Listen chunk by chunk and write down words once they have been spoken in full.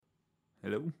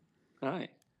Hello. Hi.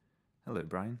 Hello,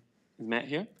 Bryan. Is Matt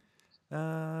here?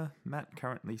 Matt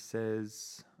currently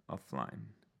says offline.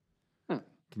 Huh.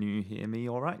 Can you hear me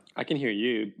all right? I can hear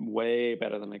you way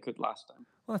better than I could last time.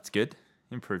 Well, that's good.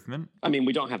 Improvement. I mean,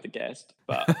 we don't have the guest,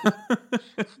 but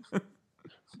I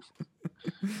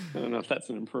don't know if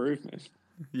that's an improvement.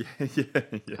 Yeah.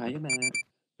 Hiya, Matt.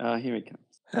 Here he comes.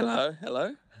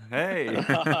 Hello. Hey.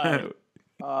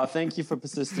 Hi. Thank you for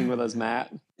persisting with us,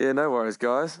 Matt. Yeah, no worries,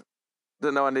 guys.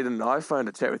 Didn't know I needed an iPhone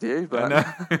to chat with you, I but know.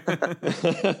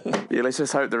 yeah, let's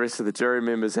just hope the rest of the jury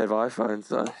members have iPhones.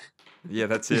 So Yeah,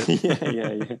 that's it.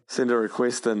 Yeah. send a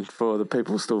request in for the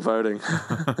people still voting.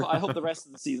 Well, I hope the rest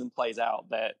of the season plays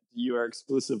out that you are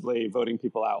exclusively voting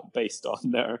people out based on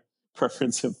their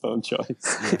preference of phone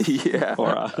choice Yeah.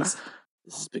 for us.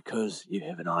 This is because you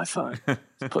have an iPhone.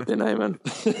 Put their name in.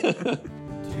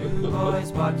 Two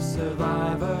boys watch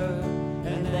Survivor,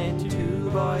 and then two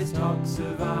boys talk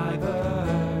Survivor.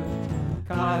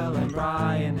 Kyle and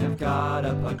Bryan have got a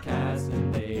podcast,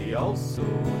 and they also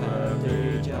have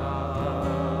day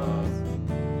jobs.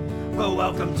 Well,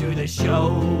 welcome to the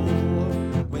show,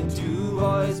 when two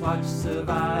boys watch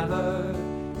Survivor,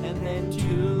 and then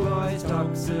two boys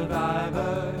talk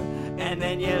Survivor. And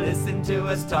then you listen to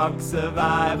us talk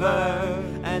Survivor,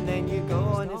 and then you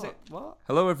go and is it what?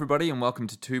 Hello, everybody, and welcome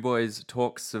to Two Boys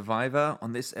Talk Survivor.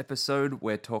 On this episode,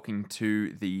 we're talking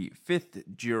to the fifth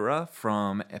juror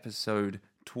from episode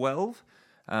 12.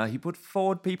 He put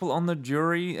forward people on the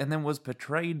jury and then was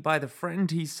betrayed by the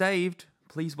friend he saved.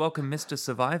 Please welcome Mr.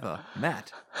 Survivor,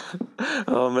 Matt.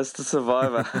 Oh, Mr.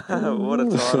 Survivor. What a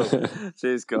title.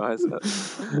 Jeez, guys.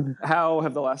 How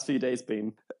have the last few days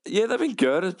been? Yeah, they've been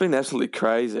good. It's been absolutely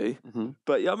crazy. Mm-hmm.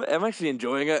 But yeah, I'm actually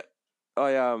enjoying it.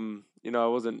 I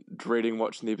wasn't dreading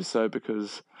watching the episode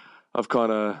because I've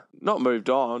kind of not moved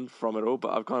on from it all,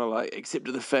 but I've kind of like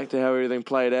accepted the fact of how everything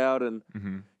played out, and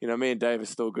me and Dave are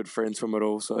still good friends from it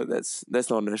all, so that's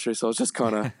not an issue. So I was just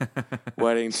kind of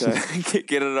waiting to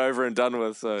get it over and done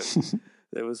with. So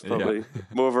it was probably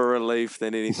more of a relief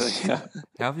than anything. How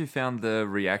have you found the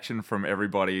reaction from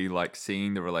everybody, like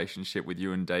seeing the relationship with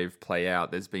you and Dave play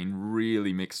out? There's been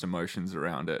really mixed emotions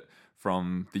around it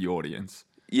from the audience.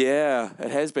 Yeah,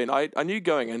 it has been. I knew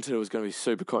going into it was going to be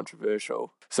super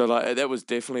controversial. So like that was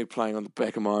definitely playing on the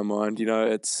back of my mind.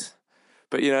 It's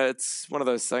one of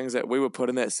those things that we were put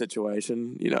in that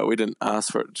situation. We didn't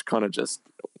ask for it. It kind of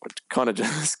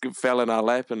just fell in our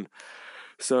lap, and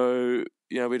so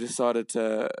we decided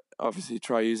to obviously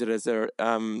try use it as our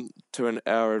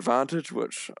our advantage,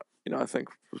 which I think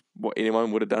was what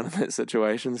anyone would have done in that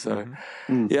situation. So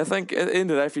I think at the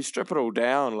end of the day, if you strip it all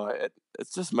down, like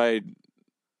it's made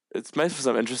for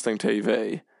some interesting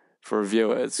TV for a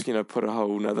viewer. It's put a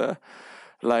whole nother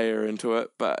layer into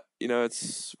it, but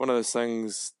it's one of those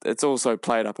things. It's also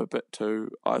played up a bit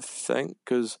too, I think,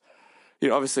 because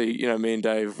obviously me and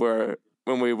Dave when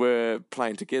we were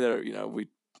playing together, we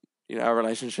our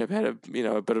relationship had a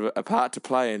bit of a part to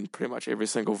play in pretty much every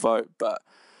single vote, but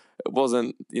it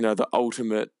wasn't the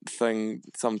ultimate thing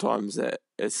sometimes that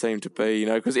it seemed to be,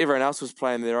 because everyone else was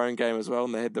playing their own game as well,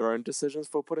 and they had their own decisions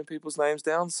for putting people's names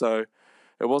down. So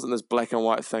it wasn't this black and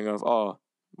white thing of,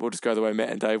 we'll just go the way Matt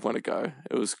and Dave want to go.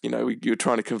 It was, you were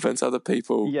trying to convince other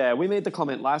people. Yeah, we made the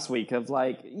comment last week of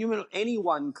like,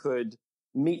 anyone could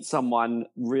meet someone,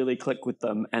 really click with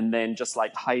them, and then just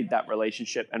like hide that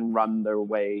relationship and run their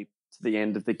way to the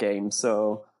end of the game.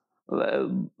 So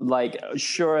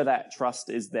sure, that trust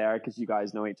is there because you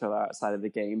guys know each other outside of the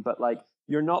game, but like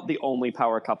you're not the only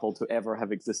power couple to ever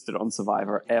have existed on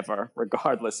Survivor ever,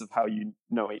 regardless of how you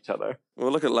know each other.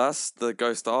 Well, look at the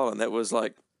Ghost Island. That was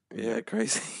like,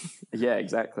 crazy. Yeah,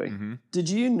 exactly. Mm-hmm. Did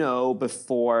you know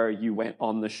before you went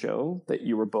on the show that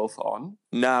you were both on?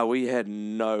 Nah, we had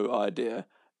no idea.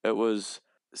 It was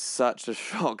such a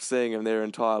shock seeing him there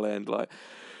in Thailand, like.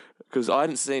 Because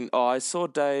I saw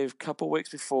Dave a couple of weeks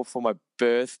before for my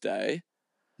birthday,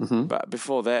 but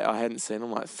before that I hadn't seen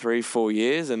him like 3-4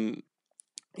 years, and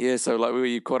so like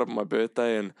we caught up on my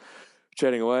birthday and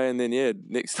chatting away, and then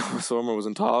next time I saw him I was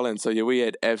in Thailand, so we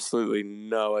had absolutely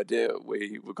no idea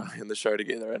we were going to be on the show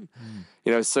together, and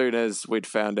as soon as we'd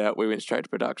found out, we went straight to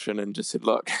production and just said,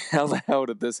 look, how the hell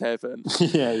did this happen?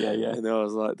 Yeah. And they were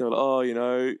like,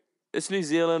 oh, it's New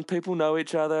Zealand, people know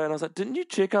each other. And I was like, didn't you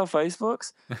check our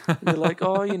Facebooks? And they're like,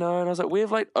 oh, and I was like, we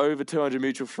have like over 200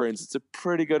 mutual friends. It's a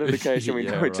pretty good indication we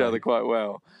know each other quite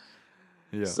well.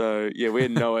 Yeah. So, we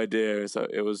had no idea. So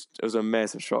it was a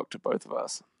massive shock to both of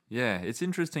us. Yeah, it's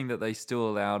interesting that they still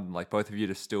allowed like both of you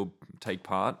to still take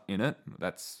part in it.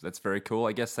 That's very cool.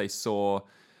 I guess they saw,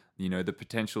 the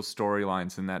potential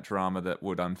storylines in that drama that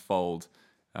would unfold.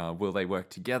 Will they work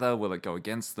together? Will it go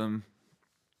against them?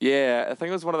 Yeah, I think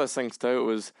it was one of those things too.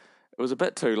 It was a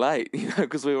bit too late,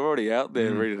 because we were already out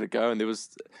there ready to go, and there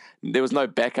was no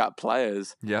backup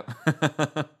players. Yep.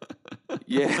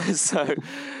 Yeah, so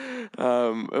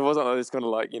it wasn't like just going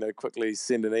to quickly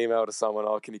send an email to someone,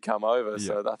 oh, can you come over?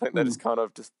 So I think they just kind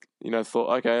of just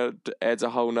thought, okay, it adds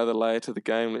a whole nother layer to the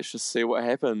game. Let's just see what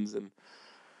happens. And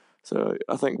so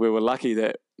I think we were lucky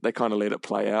that they kind of let it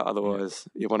play out. Otherwise,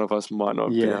 one of us might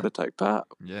not have been able to take part.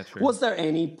 Yeah, true. Was there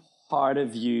any part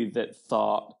of you that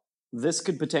thought this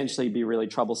could potentially be really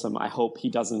troublesome? I hope he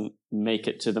doesn't make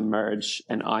it to the merge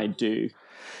and I do.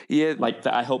 Yeah.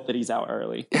 I hope that he's out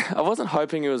early. I wasn't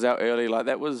hoping he was out early.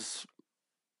 That was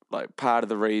part of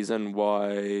the reason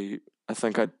why I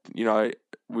think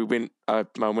we went,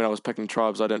 when I was picking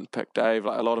tribes, I didn't pick Dave.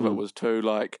 A lot of it was too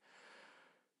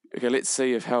okay, let's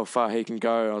see how far he can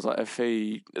go. I was like, if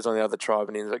he is on the other tribe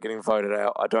and ends up getting voted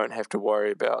out, I don't have to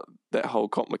worry about that whole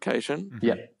complication.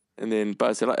 Yeah. And then, but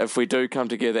I said, if we do come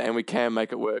together and we can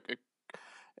make it work,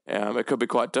 it could be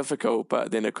quite difficult,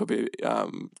 but then it could be,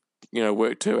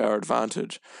 work to our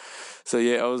advantage. So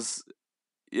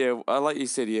like you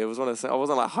said, it was one of the things. I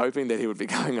wasn't hoping that he would be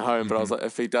going home, but I was like,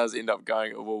 if he does end up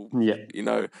going, it will, make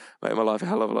my life a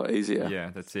hell of a lot easier. Yeah,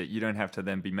 that's it. You don't have to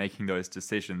then be making those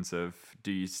decisions of,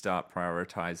 do you start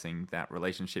prioritizing that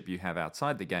relationship you have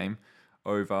outside the game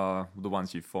over the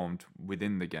ones you've formed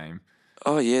within the game.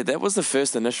 Oh yeah, that was the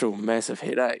first initial massive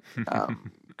headache,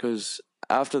 because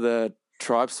after the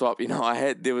tribe swap, I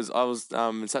was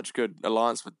in such a good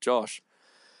alliance with Josh,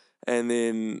 and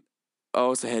then I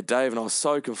also had Dave, and I was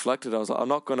so conflicted. I was like, I'm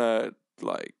not gonna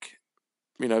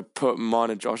put mine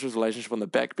and Josh's relationship on the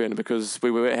back burner, because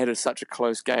we had such a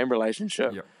close game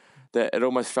relationship that it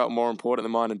almost felt more important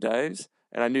than mine and Dave's,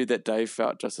 and I knew that Dave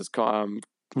felt just as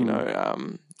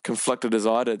conflicted as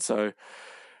I did. So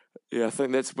yeah, I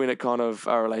think that's when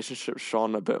our relationship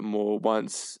shone a bit more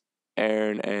once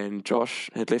Aaron and Josh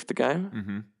had left the game.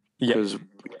 Mm-hmm.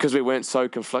 Because we weren't so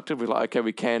conflicted. We're like, okay,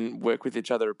 we can work with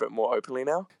each other a bit more openly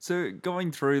now. So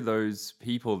going through those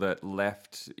people that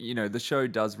left, the show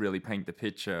does really paint the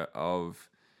picture of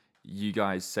you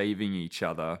guys saving each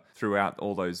other throughout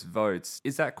all those votes.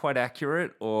 Is that quite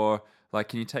accurate? Or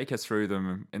can you take us through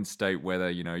them and state whether,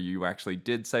 you actually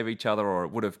did save each other or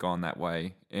it would have gone that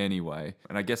way anyway?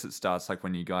 And I guess it starts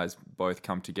when you guys both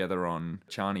come together on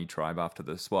Chani tribe after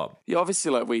the swap. Yeah,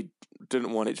 obviously, we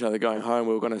didn't want each other going home.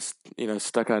 We were going to,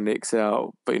 stick our necks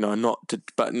out, but, not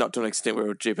to an extent where it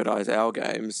would jeopardize our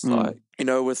games.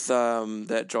 With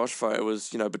that Josh fight, it was,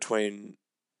 between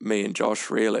me and Josh,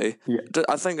 really. Yeah.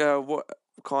 I think what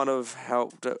kind of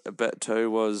helped a bit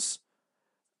too was,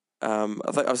 I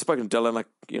think I've spoken to Dylan,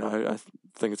 I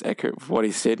think it's accurate with what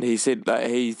he said. He said that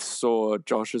he saw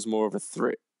Josh as more of a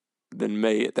threat than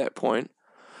me at that point.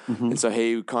 Mm-hmm. And so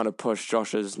he kind of pushed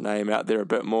Josh's name out there a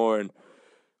bit more. And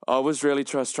I was really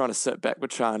just trying to sit back with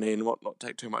Chani and not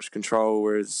take too much control,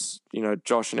 whereas,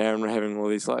 Josh and Aaron were having all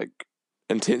these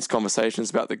intense conversations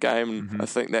about the game. And Mm-hmm. I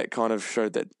think that kind of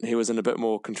showed that he was in a bit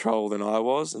more control than I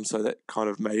was. And so that kind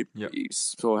of made you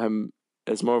saw him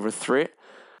as more of a threat.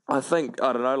 I think,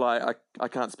 I don't know, I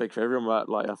can't speak for everyone,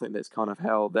 but I think that's kind of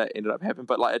how that ended up happening.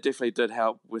 But it definitely did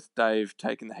help with Dave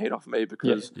taking the heat off me,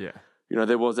 because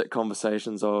there was that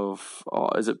conversations of,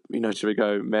 is it, should we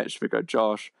go Matt, should we go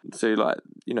Josh? So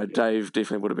Dave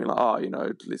definitely would have been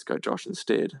let's go Josh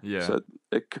instead. Yeah. So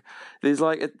there's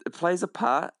it plays a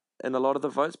part in a lot of the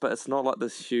votes, but it's not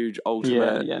this huge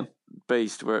ultimate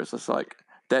beast where it's just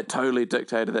that totally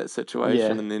dictated that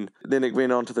situation. And then it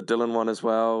went on to the Dylan one as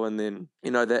well. And then,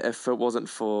 that if it wasn't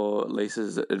for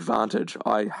Lisa's advantage,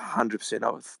 I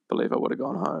 100% believe I would have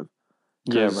gone home.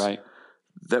 Yeah, right.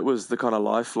 That was the kind of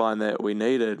lifeline that we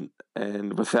needed.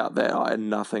 And without that, I had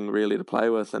nothing really to play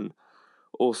with. And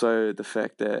also the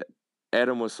fact that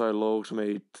Adam was so loyal to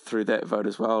me through that vote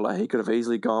as well. He could have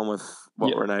easily gone with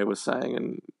what Renee was saying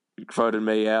and voted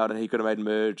me out, and he could have made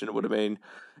merge, and it would have been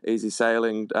easy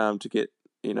sailing to get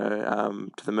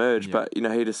to the merge. But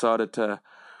he decided to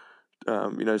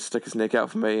stick his neck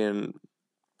out for me and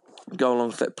go along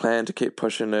with that plan to keep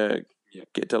pushing to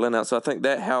get Dylan out. So I think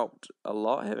that helped a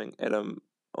lot, having Adam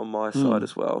on my side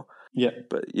as well.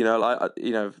 But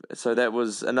so that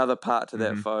was another part to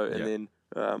that vote. And then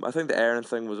I think the Aaron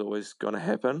thing was always going to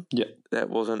happen. That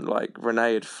wasn't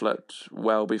Renee had flipped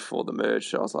well before the merge,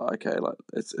 so I was like, okay,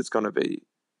 it's going to be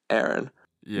Aaron.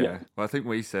 Yeah. Well, I think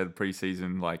we said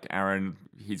pre-season, Aaron,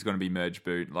 he's going to be merge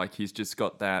boot. He's just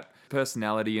got that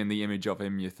personality and the image of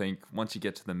him. You think once you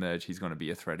get to the merge, he's going to be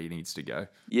a threat. He needs to go.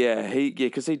 Yeah,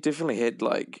 because he definitely had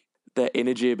that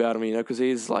energy about him, because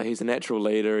he's a natural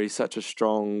leader. He's such a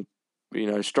strong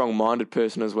strong-minded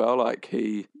person as well. Like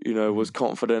he, was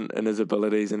confident in his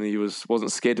abilities, and he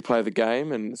wasn't scared to play the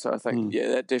game. And so I think,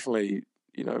 that definitely,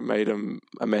 made him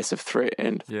a massive threat.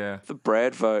 And the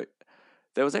Brad vote,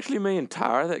 that was actually me and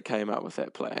Tara that came up with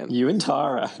that plan. You and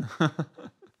Tara.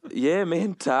 Yeah, me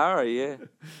and Tara. Yeah,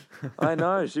 I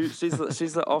know. She's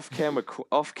the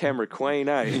off-camera queen,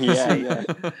 eh? Yeah.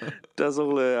 Does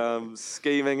all the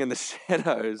scheming in the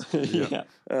shadows. Yeah.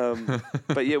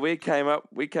 But yeah, we came up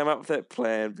with that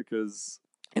plan because,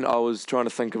 I was trying to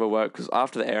think of a vote, because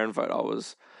after the Aaron vote, I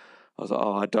was like,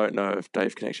 I don't know if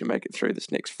Dave can actually make it through this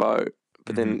next vote.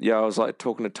 But then, I was like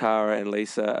talking to Tara and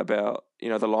Lisa about,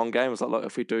 the long game. I was like, look,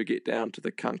 if we do get down to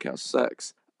the Kunkau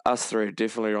 6, us three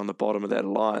definitely are on the bottom of that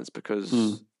alliance,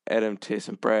 because Adam, Tess,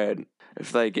 and Brad,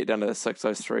 if they get down to the 6,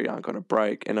 those three aren't going to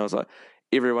break. And I was like,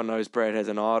 everyone knows Brad has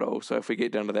an idol, so if we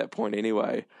get down to that point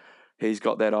anyway, he's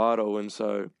got that idol. And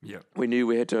so we knew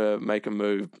we had to make a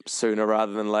move sooner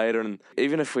rather than later. And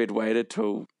even if we'd waited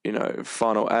till,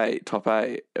 final 8, top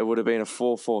 8, it would have been a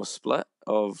 4-4 split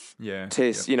of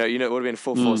Tess. It would have been a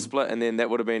 4-4 split, and then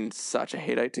that would have been such a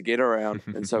headache to get around.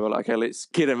 And so we're like, okay, let's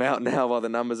get him out now while the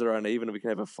numbers are uneven, we can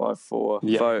have a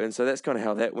 5-4 vote. And so that's kind of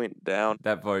how that went down.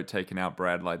 That vote taking out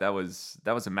Brad, like that was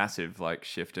a massive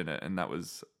shift in it, and that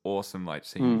was awesome.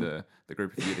 Seeing the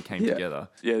group of you that came together.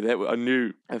 Yeah, I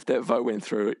knew if that vote went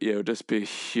through, it would just be a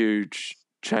huge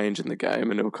change in the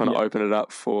game, and it would kind of open it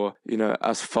up for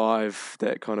us 5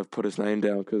 that kind of put his name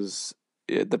down, because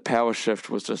the power shift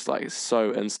was just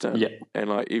so instant.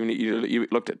 And even you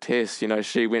looked at Tess,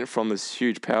 she went from this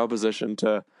huge power position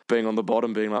to being on the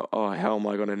bottom, being like, oh, how am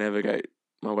I going to navigate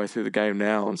my way through the game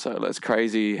now? And so it's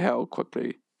crazy how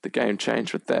quickly the game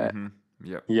changed with that. Then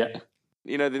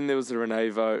there was the Renee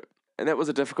vote, and that was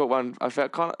a difficult one. I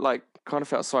felt kind of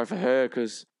felt sorry for her,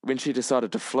 because when she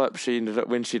decided to flip,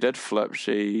 when she did flip,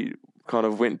 she kind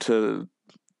of went to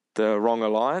the wrong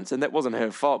alliance, and that wasn't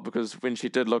her fault, because when she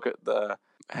did look at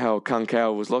how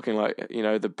Kunkau was looking,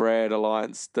 the Brad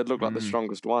alliance did look like the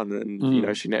strongest one,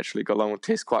 and she naturally got along with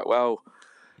Tess quite well.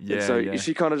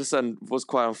 She kind of just was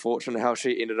quite unfortunate how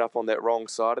she ended up on that wrong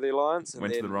side of the alliance.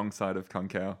 Went to the wrong side of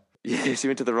Kunkau. Yeah, she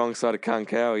went to the wrong side of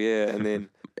Kunkau, and then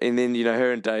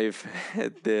her and Dave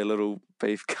had their little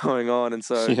beef going on, and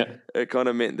so it kind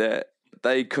of meant that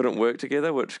they couldn't work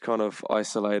together, which kind of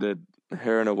isolated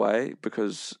her in a way,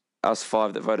 because us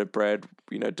 5 that voted Brad,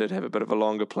 did have a bit of a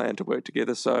longer plan to work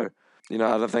together. So, I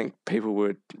don't think people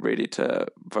were ready to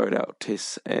vote out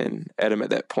Tess and Adam at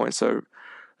that point. So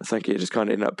I think it just kind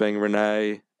of ended up being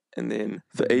Renee. And then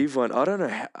the Eve one, I don't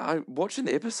know, watching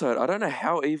the episode, I don't know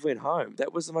how Eve went home.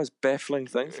 That was the most baffling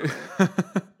thing for me.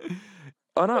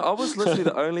 I know, I was literally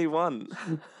the only one.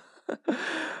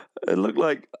 It looked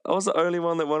like I was the only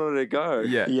one that wanted to go.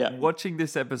 Yeah. Watching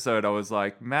this episode, I was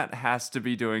like, Matt has to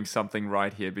be doing something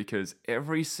right here, because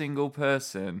every single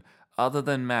person other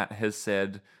than Matt has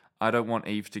said, I don't want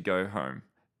Eve to go home.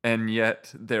 And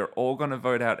yet they're all going to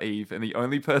vote out Eve, and the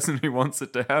only person who wants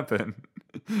it to happen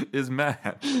is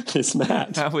Matt. It's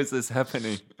Matt. How is this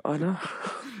happening? I know.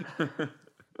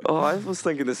 I was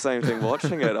thinking the same thing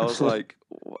watching it. I was like,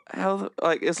 how?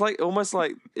 It's almost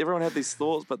like everyone had these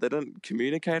thoughts, but they didn't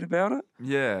communicate about it.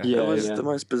 It was the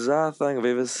most bizarre thing I've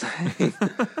ever seen.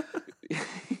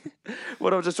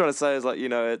 What I was just trying to say is,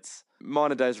 it's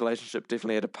mine and Dave's relationship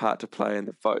definitely had a part to play in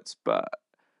the votes, but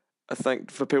I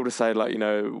think for people to say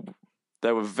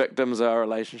they were victims of our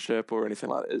relationship or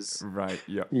anything like that is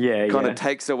kind of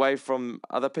takes away from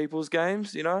other people's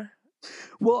games,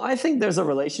 Well, I think there's a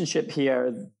relationship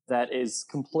here that is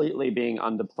completely being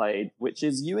underplayed, which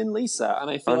is you and Lisa. And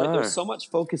I feel like there's so much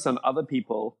focus on other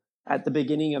people at the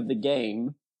beginning of the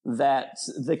game that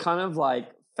the kind of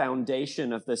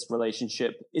foundation of this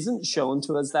relationship isn't shown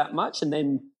to us that much. And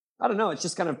then, I don't know, it's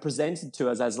just kind of presented to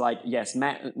us as yes,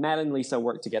 Matt and Lisa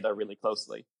work together really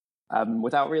closely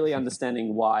without really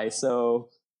understanding why. So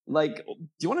do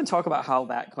you want to talk about how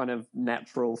that kind of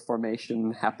natural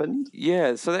formation happened?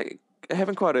 Yeah, so that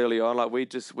happened quite early on. We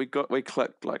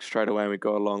clicked straight away, and we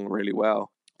got along really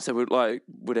well. So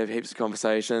we'd have heaps of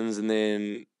conversations, and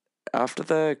then after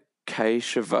the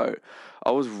Keisha vote,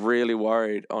 I was really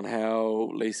worried on how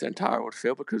Lisa and Tara would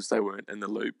feel, because they weren't in the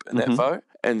loop in that vote.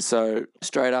 And so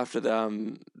straight after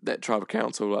that tribal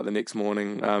council, the next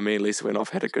morning, me and Lisa went off,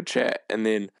 had a good chat, and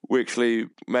then we actually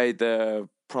made the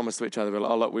promise to each other,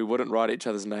 look, we wouldn't write each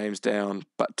other's names down,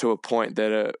 but to a point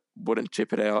that it wouldn't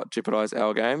jeopardize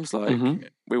our games.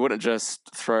 We wouldn't just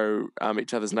throw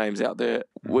each other's names out there.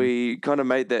 We kind of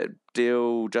made that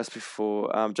deal just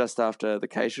after the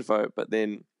Keisha vote, but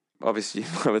then obviously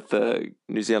with the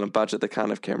New Zealand budget, they can't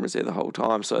have cameras there the whole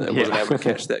time, so they wasn't able to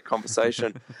catch that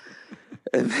conversation.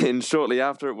 And then shortly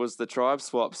after it was the tribe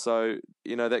swap. So,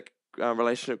 that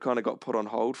relationship kind of got put on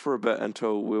hold for a bit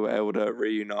until we were able to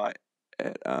reunite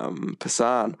at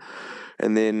Pasan.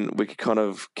 And then we could kind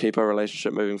of keep our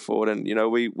relationship moving forward. And,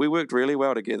 we worked really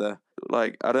well together.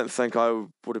 Like, I don't think I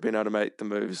would have been able to make the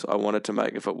moves I wanted to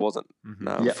make if it wasn't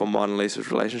for mine and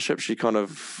Lisa's relationship. She kind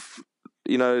of,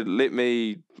 let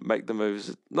me make the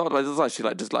moves. Not like she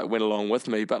just went along with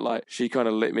me, but she kind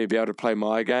of let me be able to play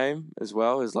my game as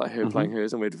well as her playing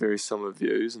hers, and we had very similar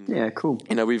views. And, yeah, cool.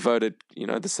 We voted,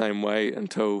 the same way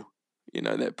until,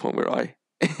 that point where I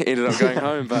ended up going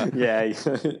home. But yeah,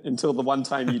 until the one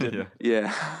time you didn't.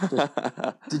 Yeah.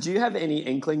 Did you have any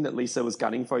inkling that Lisa was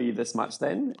gunning for you this much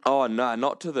then? Oh no,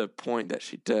 not to the point that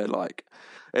she did.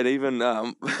 And even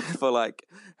for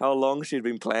how long she'd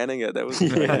been planning it, that was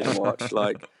crazy to watch.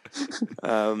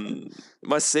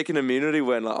 My second immunity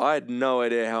win, I had no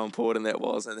idea how important that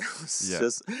was, and it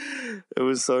was it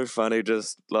was so funny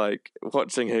just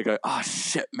watching her go, oh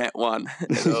shit, Matt won.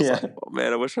 And I was oh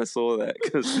man, I wish I saw that,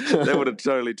 because that would have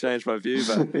totally changed my view.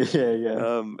 But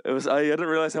it was I didn't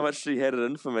realize how much she had it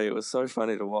in for me. It was so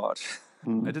funny to watch.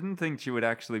 I didn't think she would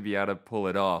actually be able to pull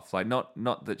it off.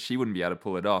 Not that she wouldn't be able to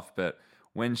pull it off, but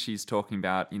when she's talking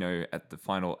about, at the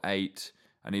final 8,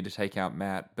 I need to take out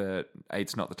Matt, but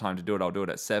 8's not the time to do it. I'll do it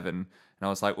at 7. And I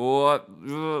was like, oh,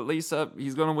 Lisa,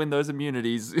 he's going to win those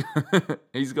immunities.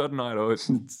 He's got an idol.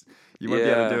 You won't be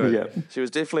able to do it. Yeah. She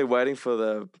was definitely waiting for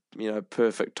the,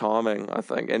 perfect timing, I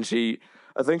think. And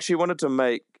I think she wanted to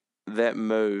make that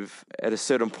move at a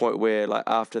certain point where,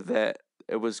 after that,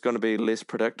 it was going to be less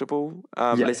predictable,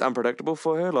 less unpredictable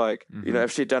for her.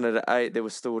 If she'd done it at 8, there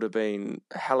still would have been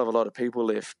a hell of a lot of people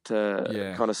left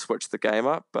to kind of switch the game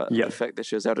up. But the fact that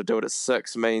she was able to do it at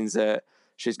 6 means that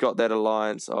she's got that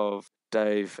alliance of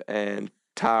Dave and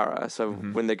Tara. So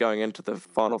when they're going into the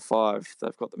final 5,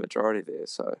 they've got the majority there.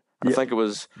 So I think it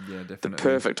was the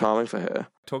perfect timing for her.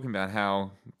 Talking about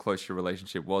how close your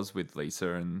relationship was with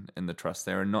Lisa and the trust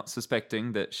there, and not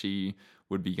suspecting that she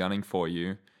would be gunning for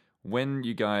you. When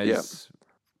you guys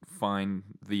find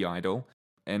the idol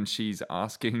and she's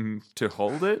asking to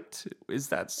hold it, is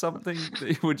that something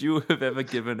would you have ever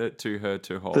given it to her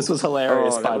to hold? This was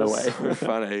hilarious, by the way. So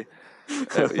funny.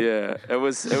 It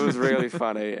was really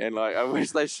funny, and I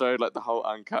wish they showed the whole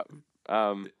uncut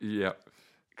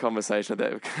conversation of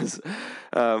that, because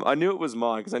I knew it was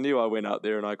mine, because I knew I went out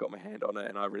there and I got my hand on it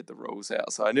and I read the rules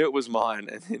out, so I knew it was mine.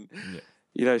 And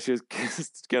then she was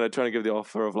trying to give the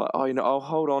offer of I'll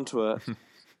hold on to it,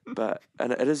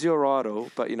 and it is your idol,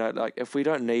 but if we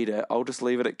don't need it, I'll just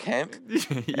leave it at camp,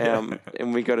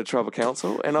 and we go to tribal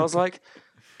council. And I was like,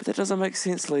 but that doesn't make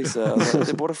sense, Lisa. I was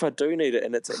like, what if I do need it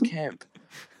and it's at camp?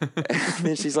 And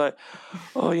then she's like,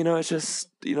 oh, it's just,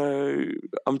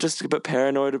 I'm just a bit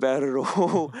paranoid about it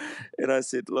all. And I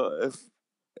said, look,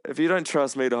 if you don't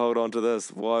trust me to hold on to this,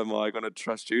 why am I going to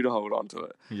trust you to hold on to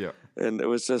it? Yeah. And it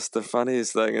was just the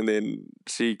funniest thing. And then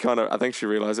she I think she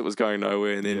realized it was going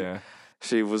nowhere. And then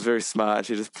she was very smart.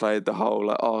 She just played the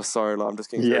whole, oh, sorry, I'm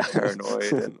just getting very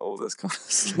paranoid and all this kind of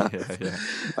stuff.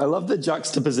 I love the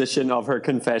juxtaposition of her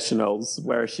confessionals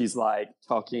where she's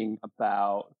talking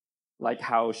about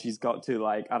how she's got to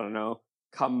I don't know,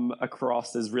 come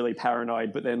across as really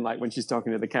paranoid, but then when she's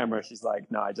talking to the camera, she's like,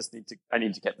 no, I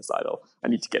need to get this idol. I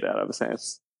need to get it out of his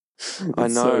hands. I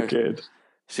know. So good.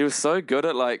 She was so good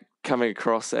at coming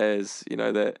across as,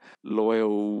 that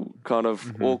loyal kind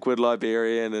of awkward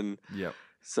Liberian, and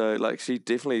so she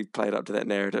definitely played up to that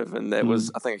narrative, and that was,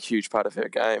 I think, a huge part of her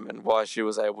game and why she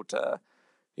was able to,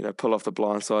 pull off the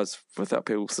blind sides without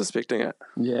people suspecting it.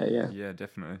 Yeah,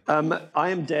 definitely. I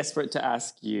am desperate to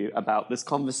ask you about this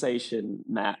conversation,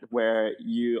 Matt, where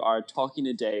you are talking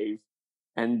to Dave,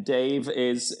 and Dave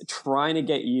is trying to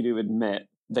get you to admit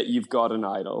that you've got an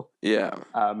idol. Yeah.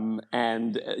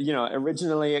 And,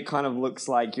 originally it kind of looks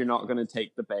like you're not going to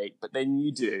take the bait, but then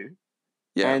you do.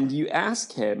 Yeah. And you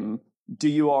ask him, do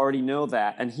you already know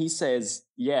that? And he says,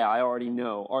 yeah, I already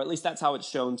know. Or at least that's how it's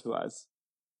shown to us.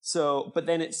 So, but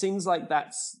then it seems like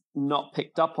that's not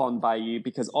picked up on by you,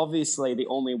 because obviously the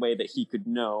only way that he could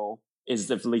know is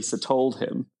if Lisa told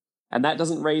him. And that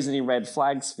doesn't raise any red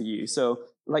flags for you. So,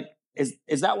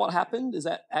 is that what happened? Is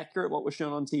that accurate, what was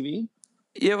shown on TV?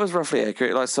 Yeah, it was roughly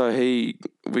accurate. So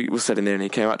we were sitting there and he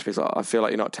came up to me, he's like, I feel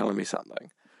like you're not telling me something.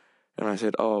 And I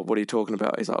said, oh, what are you talking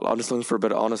about? He's like, I'm just looking for a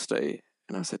bit of honesty.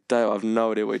 And I said, Dale, I have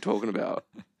no idea what you're talking about.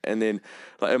 And then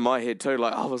in my head too,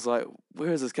 I was like,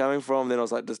 where is this coming from? And then I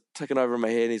was just ticking over in my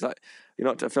head, and he's like,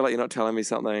 I feel like you're not telling me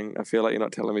something. I feel like you're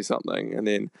not telling me something. And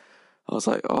then I was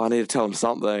like, oh, I need to tell him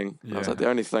something. Yeah. I was like, the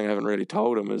only thing I haven't really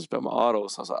told him is about my idol.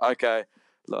 So I was like, okay.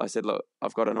 I said, look,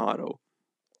 I've got an idol.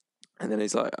 And then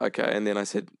he's like, okay. And then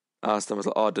asked him, I was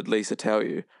like, oh, did Lisa tell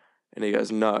you? And he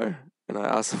goes, no. And I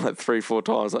asked him like 3-4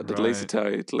 times, like, did Lisa Right. tell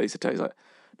you? Did Lisa tell you? He's like,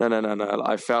 no.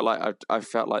 I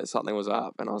felt like something was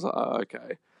up. And I was like, oh,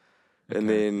 okay. And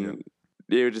Okay,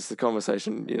 then, just the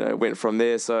conversation, went from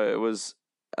there. So it was,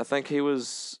 I think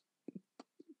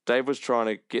Dave was trying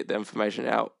to get the information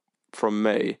out from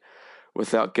me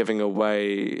without giving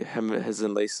away his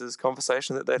and Lisa's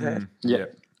conversation that they'd had. Yeah.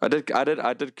 I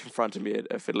did confront him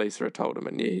if Lisa had told him,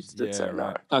 and he did say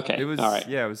no. Okay. It was all right.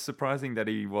 it was surprising that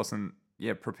he wasn't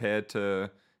prepared to,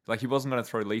 like, he wasn't going to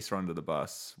throw Lisa under the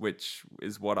bus, which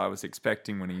is what I was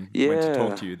expecting when he went to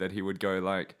talk to you, that he would go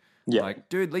like,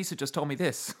 dude, Lisa just told me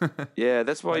this. Yeah,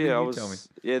 that's why. Why I didn't you was. tell me?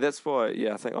 Yeah, that's why.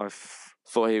 Yeah, I think I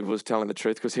thought he was telling the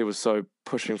truth because he was so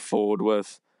pushing forward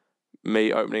with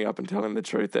me opening up and telling the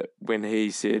truth that when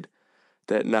he said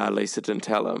that, nah, Lisa didn't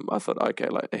tell him, I thought, okay,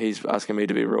 like, he's asking me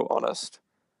to be real honest.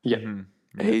 Yeah.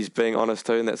 Mm-hmm. He's being honest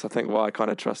too, and that's, I think, why I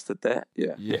kind of trusted that.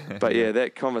 Yeah. Yeah. But yeah,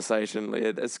 that conversation,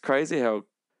 it's crazy how,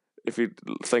 if you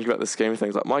think about the scheme of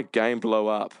things, like, my game blew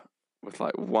up with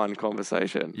like one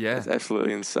conversation. Yeah. It's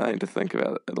absolutely insane to think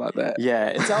about it like that. Yeah,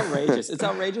 it's outrageous. It's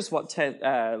outrageous what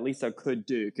Lisa could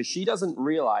do, because she doesn't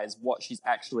realize what she's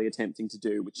actually attempting to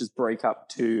do, which is break up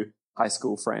two high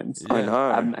school friends. I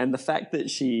know. And the fact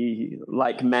that she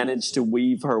like managed to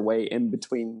weave her way in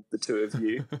between the two of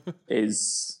you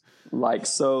is like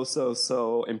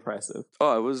so impressive.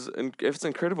 Oh, it's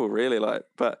incredible, really. Like,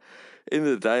 but end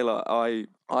of the day, like,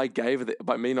 I gave her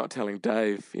by me not telling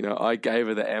Dave, I gave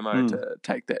her the ammo to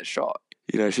take that shot.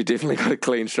 She definitely got a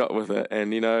clean shot with it,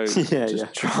 and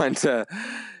trying to,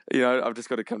 I've just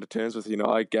got to come to terms with,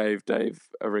 I gave Dave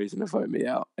a reason to vote me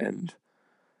out, and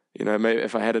maybe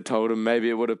if I had told him, maybe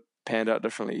it would have panned out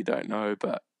differently. You don't know,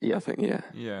 but I think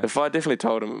if I definitely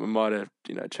told him, it might have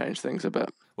changed things a bit.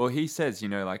 Well, he says,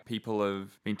 like, people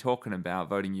have been talking about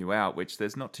voting you out, which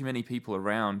there's not too many people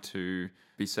around to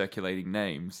be circulating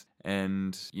names,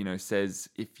 and, says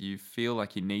if you feel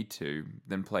like you need to,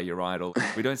 then play your idol.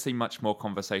 We don't see much more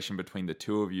conversation between the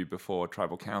two of you before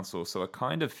Tribal Council, so it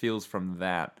kind of feels from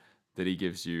that he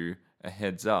gives you a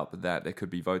heads up that there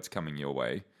could be votes coming your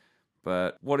way.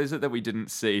 But what is it that we didn't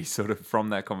see sort of from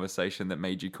that conversation that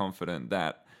made you confident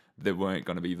that there weren't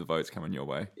going to be the votes coming your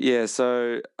way? Yeah,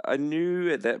 so I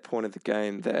knew at that point of the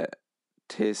game that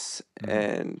Tess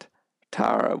and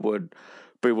Tara would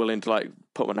be willing to like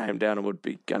put my name down and would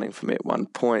be gunning for me at one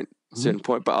point, certain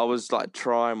point. But I was like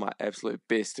trying my absolute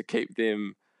best to keep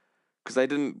them, because they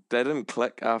didn't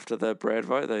click after the Brad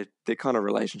vote. Their kind of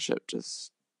relationship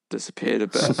just disappeared a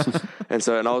bit, and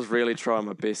I was really trying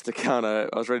my best to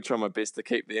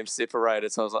keep them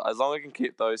separated. So I was like, as long as I can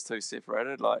keep those two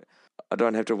separated, like, I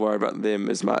don't have to worry about them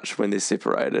as much when they're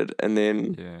separated. And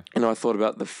then I thought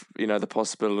about the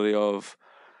possibility of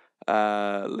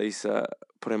Lisa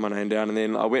putting my name down, and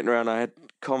then I went around, I had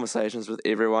conversations with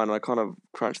everyone, and I kind of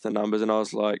crunched the numbers, and I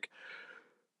was like,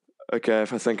 okay,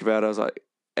 if I think about it, I was like,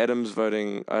 Adam's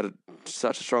voting. I had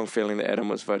such a strong feeling that Adam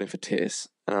was voting for Tess,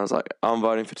 and I was like, I'm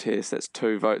voting for Tess. That's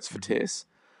 2 votes for Tess.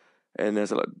 And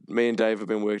there's like, me and Dave have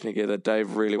been working together.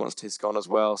 Dave really wants Tess gone as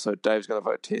well, so Dave's going to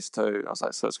vote Tess too. And I was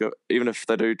like, so it's going, even if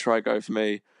they do try go for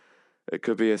me, it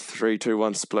could be a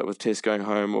 3-2-1 split with Tess going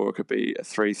home, or it could be a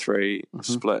 3-3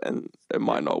 split, and it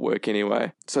might not work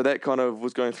anyway. So that kind of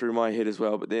was going through my head as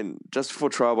well. But then just before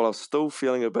Tribal, I was still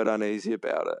feeling a bit uneasy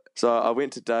about it. So I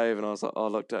went to Dave and I was like, oh,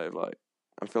 look, Dave, like,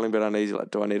 I'm feeling a bit uneasy. Like,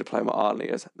 do I need to play my art? And he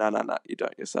goes, no, you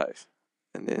don't. You're safe.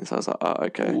 And then so I was like, oh,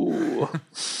 okay.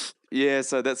 Yeah,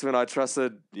 so that's when I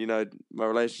trusted, my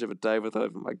relationship with David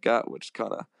over my gut, which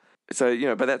kind of,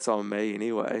 so, but that's on me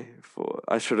anyway.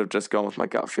 I should have just gone with my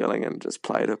gut feeling and just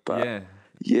played it. But I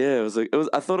knew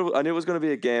it was going to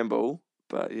be a gamble,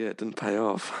 but yeah, it didn't pay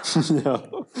off.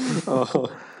 No. Oh.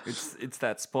 It's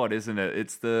that spot, isn't it?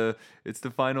 It's the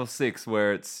final 6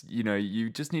 where it's, you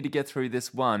just need to get through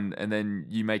this one, and then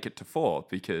you make it to 4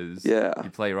 because you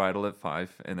play your idol at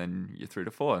 5, and then you're through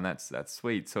to 4, and that's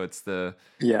sweet. So it's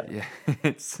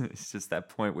it's just that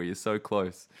point where you're so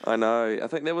close. I know. I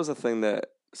think that was the thing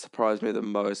that surprised me the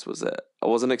most, was that I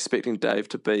wasn't expecting Dave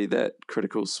to be that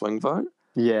critical swing vote.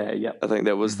 Yeah. I think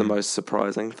that was the most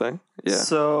surprising thing. Yeah.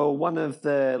 So one of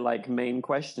the main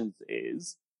questions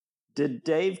is, did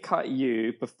Dave cut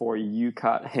you before you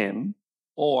cut him,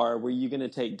 or were you going to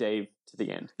take Dave to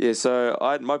the end? Yeah, so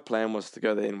my plan was to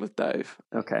go the end with Dave.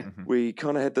 Okay. We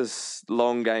kind of had this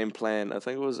long game plan. I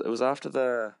think it was after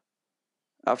the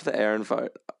Aaron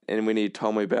vote, and when he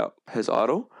told me about his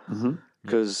idol,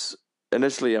 because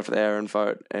initially after the Aaron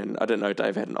vote, and I didn't know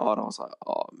Dave had an idol. I was like,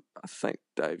 oh, I think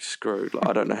Dave's screwed. Like,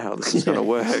 I don't know how this is going to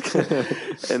work.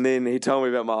 And then he told me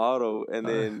about my idol, and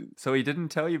then... So he didn't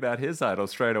tell you about his idol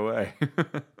straight away?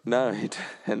 No, he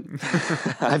didn't.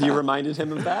 Have you reminded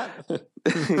him of that?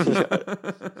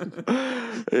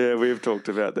 Yeah, we've talked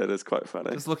about that. It's quite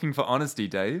funny. Just looking for honesty,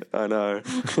 Dave. I know.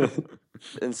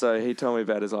 And so he told me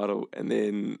about his idol, and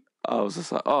then I was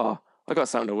just like, oh, I got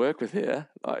something to work with here.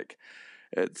 Like,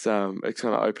 it's kind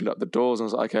of opened up the doors, and I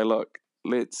was like, okay, look,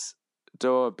 let's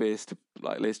do our best.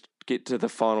 Like, let's get to the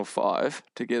final 5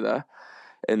 together,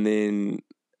 and then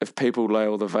if people lay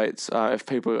all the votes, if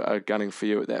people are gunning for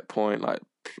you at that point, like,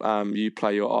 you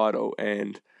play your idol,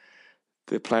 and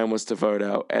the plan was to vote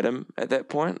out Adam at that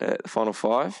point at the final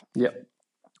 5. Yep.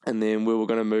 And then we were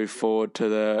going to move forward to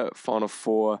the final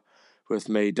 4 with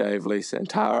me, Dave, Lisa, and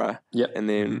Tara. Yep. And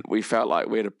then we felt like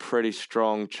we had a pretty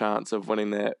strong chance of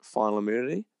winning that final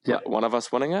immunity. Yep. Like one of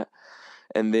us winning it.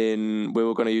 And then we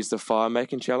were going to use the fire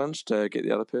making challenge to get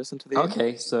the other person to the end.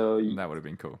 Okay, so That would have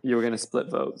been cool. you were going to split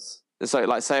votes. So,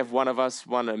 like, say if one of us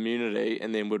won immunity,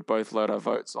 and then we'd both load our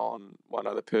votes on one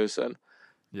other person.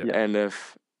 Yep. Yeah. And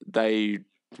if they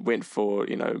went for,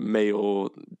 me or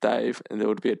Dave, and there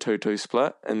would be a 2-2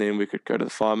 split, and then we could go to the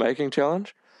fire making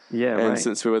challenge. Yeah, And right.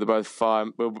 since we both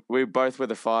were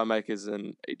the fire makers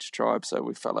in each tribe, so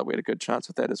we felt like we had a good chance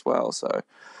with that as well. So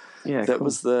Yeah, that cool.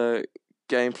 was the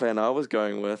game plan I was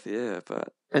going with, yeah.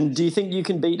 But And do you think you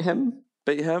can beat him?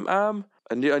 beat him.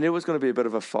 I knew it was going to be a bit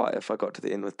of a fight if I got to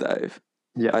the end with Dave.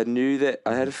 Yeah. I knew that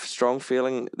I had a strong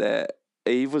feeling that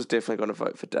Eve was definitely going to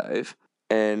vote for Dave,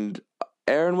 and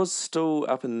Aaron was still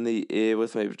up in the air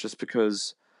with me just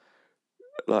because,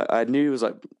 like, I knew he was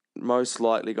like most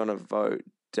likely going to vote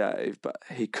Dave, but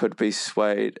he could be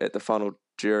swayed at the final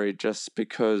jury just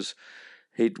because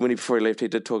before he left, he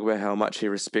did talk about how much he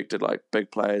respected like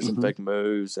big players and big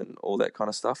moves and all that kind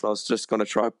of stuff. And I was just going to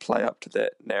try play up to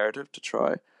that narrative to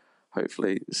try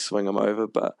hopefully swing him over.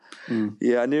 But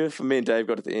yeah, I knew if me and Dave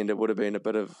got to the end, it would have been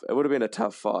a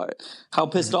tough fight. How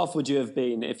pissed off would you have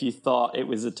been if you thought it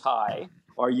was a tie,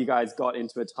 or you guys got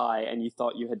into a tie and you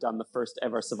thought you had done the first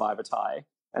ever Survivor tie,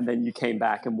 and then you came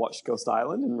back and watched Ghost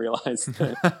Island and realized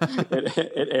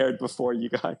that it aired before you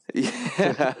guys?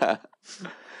 Yeah.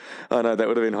 I know, that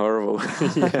would have been horrible.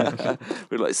 Yeah.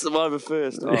 We're like, Survivor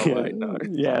first. Oh, wait, no.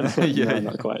 Yeah, Yeah. no,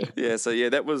 not quite. Yeah, so yeah,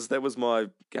 that was my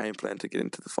game plan to get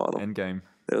into the final. End game.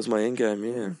 That was my end game,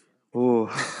 yeah. Ooh.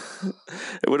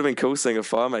 It would have been cool seeing a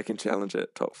fire making challenge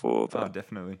at top 4. Oh, But,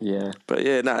 definitely. Yeah. but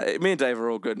yeah, me and Dave are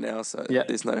all good now, so Yeah.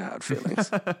 there's no hard feelings.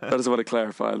 I just want to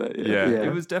clarify that. Yeah. Yeah.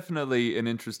 It was definitely an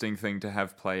interesting thing to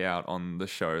have play out on the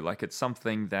show. Like, it's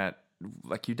something that,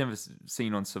 like, you've never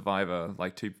seen on Survivor,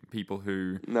 like two people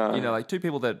who, No. like two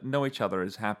people that know each other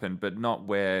has happened, but not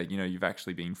where, you've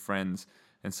actually been friends.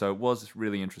 And so it was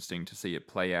really interesting to see it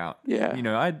play out. Yeah.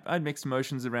 I'd mixed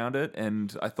emotions around it,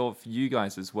 and I thought for you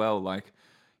guys as well, like,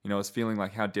 I was feeling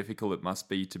like how difficult it must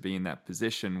be to be in that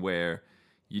position where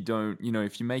you don't,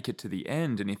 if you make it to the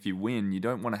end and if you win, you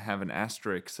don't want to have an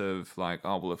asterisk of like,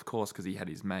 oh, well, of course, because he had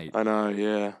his mate. I know,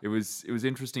 yeah. It was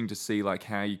interesting to see like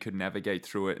how you could navigate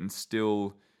through it and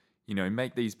still,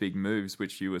 make these big moves,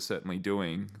 which you were certainly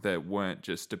doing, that weren't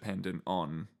just dependent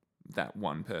on that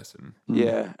one person.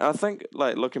 Yeah, I think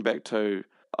like looking back too,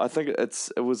 I think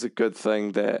it was a good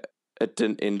thing that it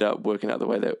didn't end up working out the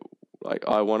way that like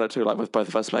I wanted to, like with both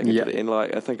of us making it to the end.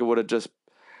 Like I think it would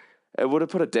have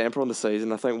put a damper on the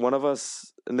season. I think one of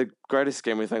us, in the greatest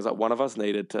scheme of things, like one of us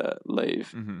needed to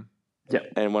leave,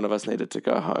 and one of us needed to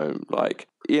go home. Like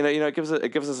it gives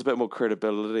us a bit more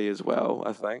credibility as well.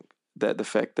 I think that the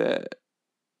fact that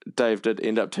Dave did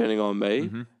end up turning on me,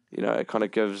 it kind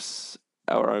of gives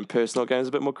our own personal games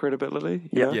a bit more credibility.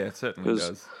 You know? Yeah, it certainly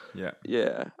does.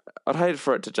 Yeah, I'd hate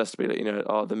for it to just be like,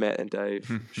 the Matt and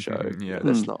Dave show. Yeah.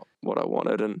 That's not what I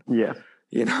wanted. And Yeah.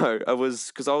 I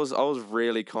was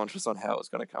really conscious on how it was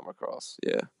going to come across.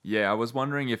 Yeah. Yeah, I was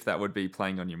wondering if that would be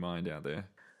playing on your mind out there.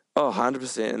 Oh,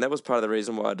 100%. And that was part of the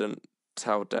reason why I didn't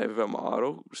tell Dave about my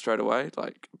idol straight away.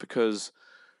 Like, because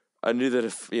I knew that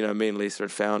if, me and Lisa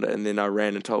had found it and then I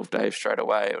ran and told Dave straight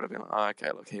away, it would have been like, oh, okay,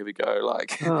 look, here we go.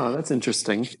 Like, Oh, that's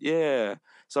interesting. yeah.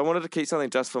 So I wanted to keep something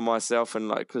just for myself, and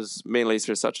like, because me and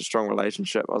Lisa have such a strong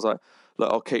relationship, I was like,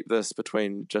 look, I'll keep this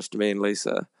between just me and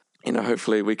Lisa.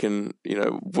 Hopefully we can,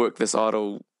 work this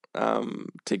idol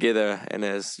together and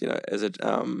as a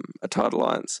tight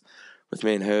alliance with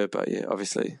me and her. But yeah,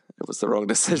 obviously it was the wrong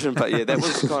decision. But yeah, that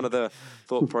was kind of the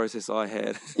thought process I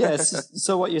had. Yes.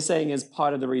 So what you're saying is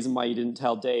part of the reason why you didn't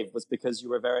tell Dave was because you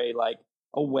were very like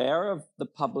aware of the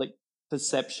public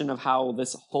perception of how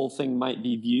this whole thing might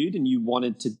be viewed, and you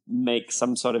wanted to make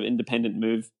some sort of independent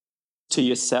move to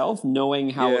yourself, knowing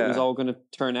how it was all going to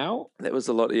turn out? That was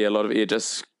a lot of it,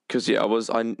 just because,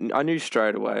 I knew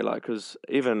straight away, like, because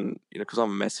even, because I'm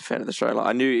a massive fan of the show, like,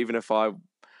 I knew even if I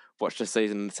watched a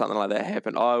season and something like that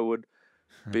happened, I would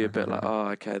be a bit like, oh,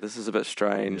 okay, this is a bit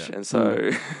strange. And so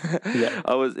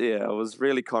I was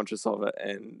really conscious of it.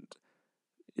 And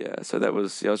so that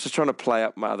was, I was just trying to play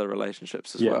up my other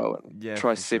relationships as well and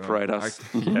try to separate us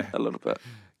a little bit.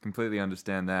 Completely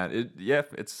understand that.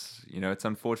 It's it's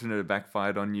unfortunate it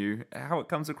backfired on you. How it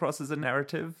comes across as a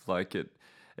narrative, like it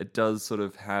does sort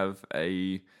of have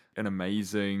an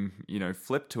amazing,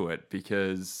 flip to it,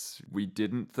 because we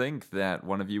didn't think that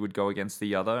one of you would go against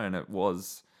the other, and it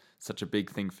was such a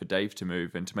big thing for Dave to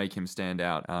move and to make him stand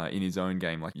out in his own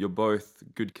game. Like, you're both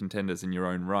good contenders in your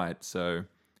own right, so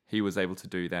he was able to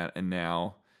do that, and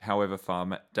now, however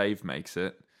far Dave makes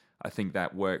it, I think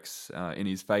that works in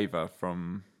his favor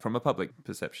from a public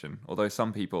perception. Although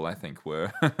some people, I think,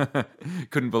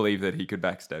 couldn't believe that he could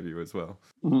backstab you as well.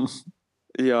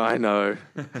 Yeah, I know.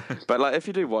 But, like, if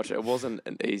you do watch it, it wasn't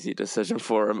an easy decision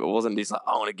for him. It wasn't, he's like,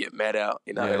 I want to get Matt out,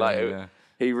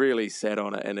 He really sat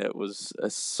on it, and it was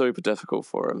super difficult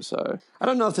for him. So I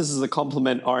don't know if this is a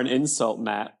compliment or an insult,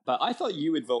 Matt, but I thought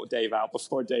you would vote Dave out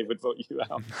before Dave would vote you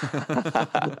out.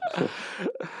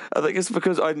 I think it's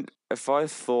because if I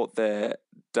thought that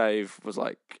Dave was,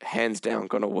 like, hands down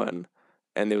going to win,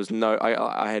 and there was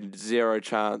I had zero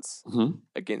chance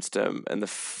against him in the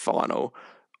final,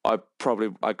 I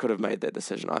could have made that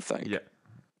decision, I think. Yeah.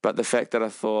 But the fact that I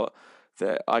thought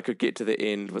that I could get to the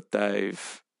end with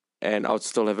Dave and I would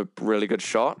still have a really good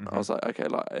shot, I was like, okay,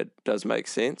 like, it does make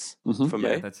sense for me.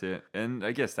 Yeah, that's it. And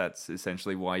I guess that's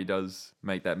essentially why he does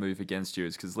make that move against you,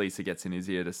 is because Lisa gets in his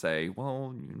ear to say,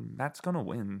 well, Matt's going to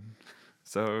win,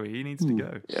 so he needs to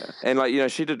go. Yeah. And, like,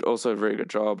 she did also a very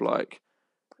good job, like,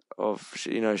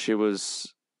 she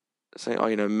was saying,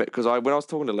 because when I was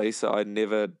talking to Lisa, I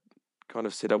never kind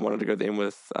of said I wanted to go then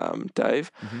with Dave.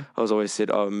 I was always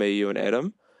said, me, you, and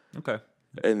Adam. Okay.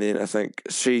 And then I think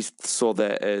she saw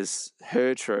that as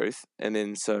her truth. And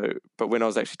then but when I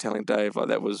was actually telling Dave, like,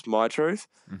 that was my truth.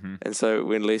 And so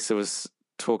when Lisa was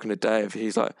talking to Dave,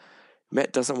 he's like,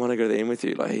 Matt doesn't want to go to the end with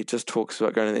you. Like, he just talks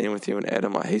about going to the end with you, and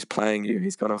Adam, like, he's playing you.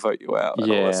 He's going to vote you out.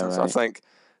 And all this. Right. So I think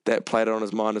that played it on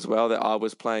his mind as well, that I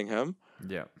was playing him.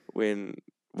 Yeah. When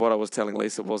what I was telling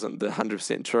Lisa wasn't the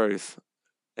 100% truth.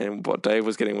 And what Dave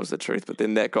was getting was the truth, but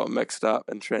then that got mixed up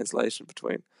in translation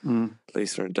between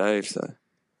Lisa and Dave. So,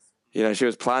 she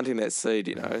was planting that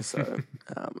seed, so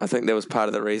I think that was part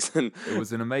of the reason. It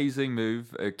was an amazing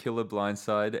move, a killer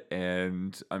blindside,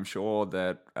 and I'm sure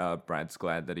that Brad's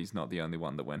glad that he's not the only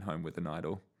one that went home with an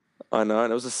idol. I know,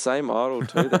 and it was the same idol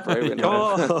too that Bray went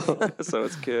home. So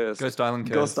it's cursed. Ghost Island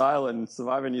curse. Ghost Island,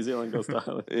 Survivor New Zealand Ghost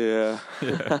Island. Yeah.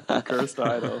 Cursed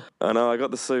idol. I know, I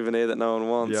got the souvenir that no one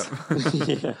wants.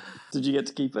 Yeah. Did you get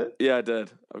to keep it? Yeah, I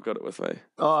did. I've got it with me.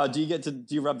 Oh, do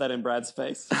you rub that in Brad's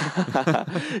face?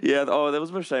 Yeah, that was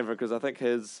a bit of a shame for him, because I think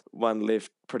his one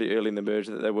left pretty early in the merge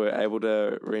that they were able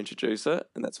to reintroduce it,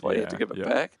 and that's why he had to give it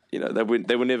back. They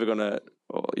were never going to,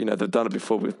 they've done it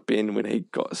before with Ben when he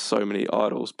got so many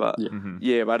idols, but but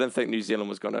I didn't think New Zealand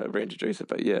was going to reintroduce it,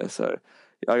 but so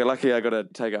luckily I got to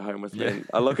take it home with me. And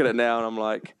I look at it now and I'm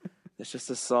like, it's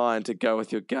just a sign to go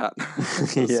with your gut.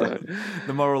 So,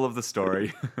 the moral of the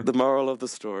story. The moral of the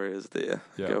story is there.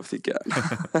 Yeah. Go with your gut.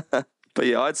 But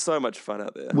I had so much fun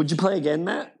out there. Would you play again,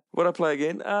 Matt? Would I play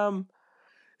again?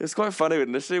 It's quite funny.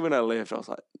 Initially when I left, I was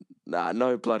like, nah,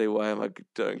 no bloody way am I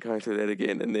going through that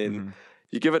again. And then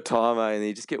you give it time, and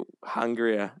you just get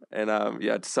hungrier. And I'll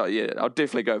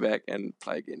definitely go back and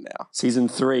play again now. Season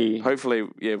 3. Hopefully,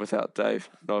 without Dave.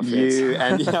 No offense. You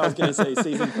and I was going to say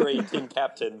season 3 team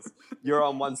captains. You're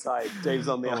on one side, Dave's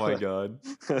on the other. Oh my god!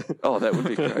 Oh, that would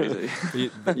be crazy.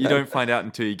 You don't find out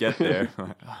until you get there.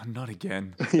 Like, not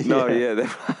again. No,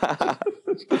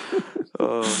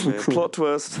 oh man, plot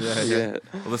twist. Yeah.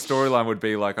 Well, the storyline would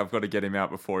be like, I've got to get him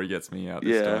out before he gets me out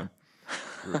this time.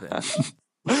 Revenge.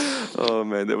 Oh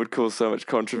man, that would cause so much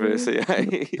controversy. Yeah.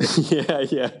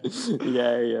 It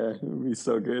would be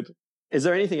so good. Is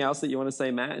there anything else that you want to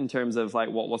say, Matt, in terms of like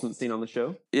what wasn't seen on the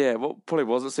show? Yeah, what probably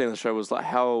wasn't seen on the show was like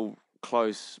how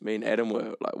close me and Adam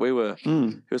were. Like we were.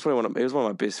 He was one of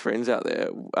my best friends out there.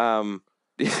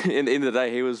 In the end of the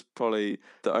day, he was probably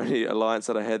the only alliance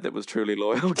that I had that was truly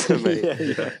loyal to me.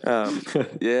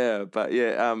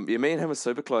 Me and him were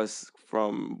super close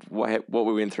from what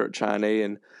we went through at Charney,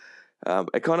 and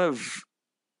it kind of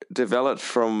developed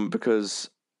from because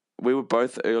we were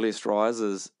both the earliest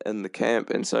risers in the camp,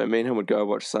 and so me and him would go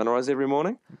watch sunrise every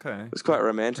morning. Okay. It was quite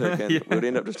romantic, and we'd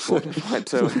end up just talking for like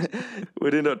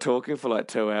we'd end up talking for like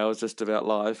 2 hours just about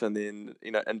life, and then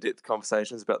in-depth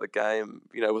conversations about the game,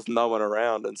 with no one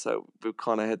around, and so we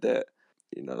kind of had that,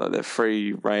 like that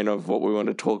free reign of what we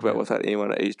wanted to talk about without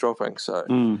anyone eavesdropping. So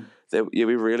we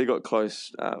really got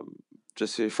close.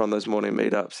 Just from those morning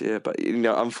meetups, but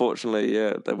unfortunately,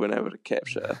 they weren't able to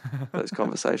capture those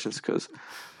conversations because,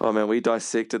 oh man, we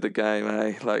dissected the game,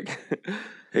 Like,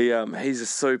 he's a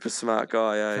super smart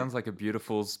guy, Sounds like a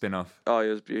beautiful spin-off. Oh, he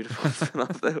was beautiful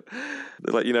spin-off.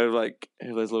 Like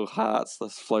those little hearts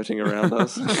that's floating around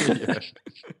us.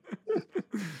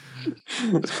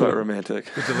 It's quite romantic.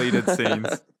 The deleted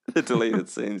scenes. The deleted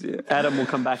scenes, yeah. Adam will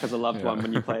come back as a loved one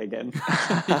when you play again.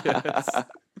 Yes.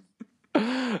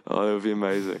 Oh, that would be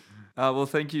amazing. Well,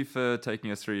 thank you for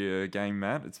taking us through your game,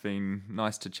 Matt. It's been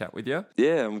nice to chat with you.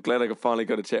 Yeah, I'm glad I finally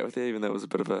got to chat with you, even though it was a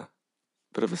bit of a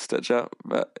stitch up.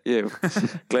 But yeah,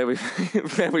 glad we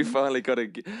finally got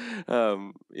to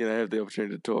have the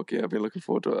opportunity to talk. Yeah, I've been looking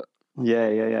forward to it. Yeah.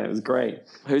 It was great.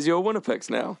 Who's your winner picks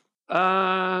now?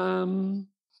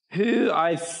 Who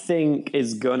I think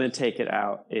is gonna take it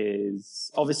out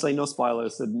is obviously no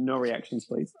spoilers, so no reactions,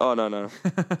 please. Oh no.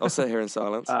 I'll sit here in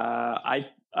silence. I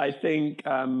think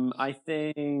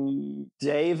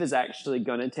Dave is actually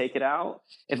gonna take it out.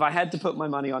 If I had to put my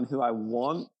money on who I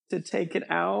want to take it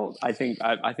out, I think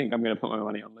I'm gonna put my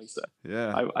money on Lisa.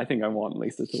 Yeah. I think I want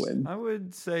Lisa to win. I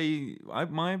would say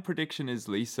my prediction is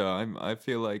Lisa. I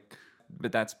feel like,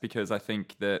 but that's because I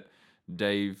think that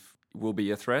Dave will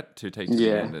be a threat to take to the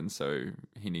end, and so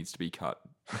he needs to be cut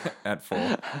at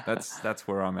 4. That's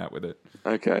where I'm at with it.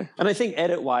 Okay. And I think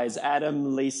edit-wise,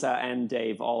 Adam, Lisa, and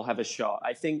Dave all have a shot.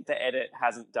 I think the edit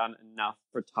hasn't done enough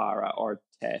for Tara or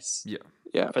Tess.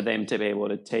 Yeah. For them to be able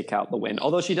to take out the win.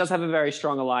 Although she does have a very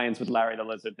strong alliance with Larry the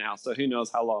Lizard now, so who knows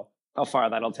how far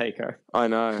that'll take her. I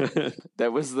know.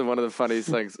 That was one of the funniest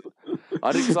things.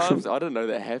 I didn't know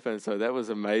that happened, so that was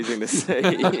amazing to see.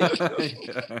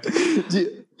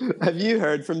 Have you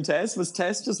heard from Tess? Was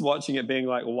Tess just watching it being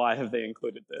like, why have they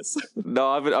included this? No,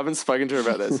 I've been speaking to her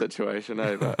about that situation,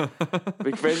 but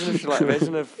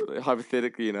imagine if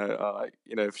hypothetically,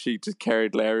 if she just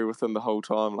carried Larry with him the whole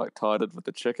time, like tied it with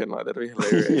the chicken, like that'd be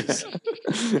hilarious.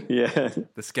 Yeah.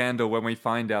 The scandal when we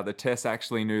find out that Tess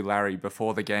actually knew Larry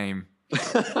before the game.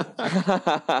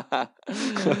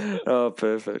 Oh,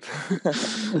 perfect.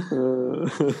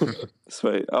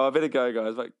 Sweet. Oh, I better go,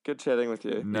 guys. But good chatting with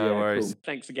you. No worries. Cool.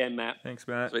 Thanks again, Matt. Thanks,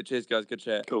 Matt. Sweet. Cheers, guys. Good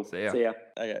chat. Cool. See ya.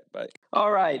 Okay, bye.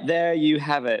 All right, there you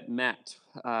have it, Matt.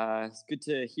 It's good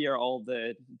to hear all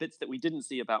the bits that we didn't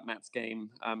see about Matt's game,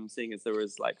 seeing as there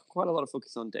was quite a lot of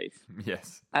focus on Dave.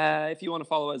 Yes. If you want to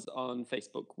follow us on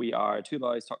Facebook, we are Two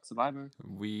Boys Talk Survivor.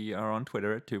 We are on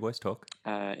Twitter at Two Boys Talk.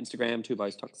 Instagram, Two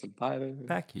Boys Talk Survivor.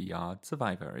 Backyard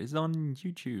Survivor is on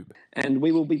YouTube. And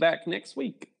we will be back next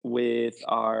week with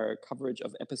our coverage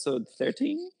of episode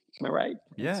 13. Am I right?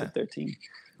 Yeah. Episode 13.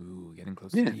 Ooh, getting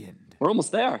close to the end. We're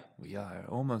almost there. We are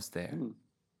almost there.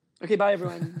 Okay, bye,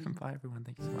 everyone. Bye, everyone.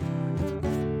 Thank you so much.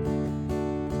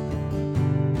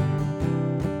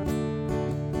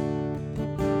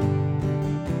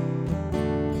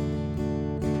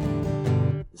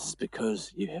 This is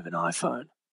because you have an iPhone.